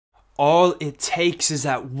All it takes is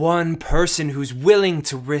that one person who's willing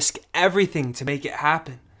to risk everything to make it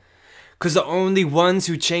happen. Because the only ones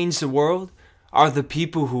who change the world are the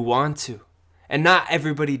people who want to. And not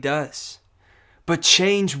everybody does. But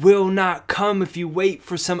change will not come if you wait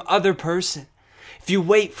for some other person. If you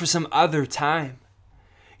wait for some other time.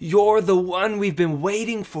 You're the one we've been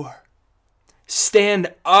waiting for.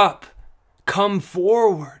 Stand up. Come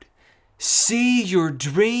forward. See your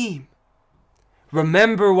dream.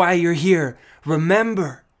 Remember why you're here.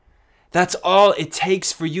 Remember. That's all it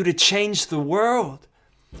takes for you to change the world.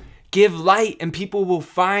 Give light and people will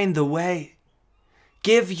find the way.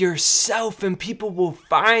 Give yourself and people will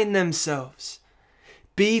find themselves.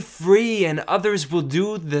 Be free and others will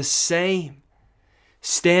do the same.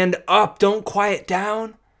 Stand up, don't quiet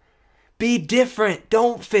down. Be different,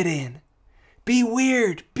 don't fit in. Be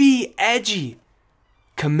weird, be edgy.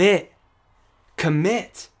 Commit.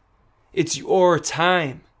 Commit. It's your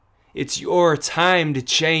time. It's your time to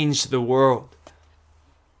change the world.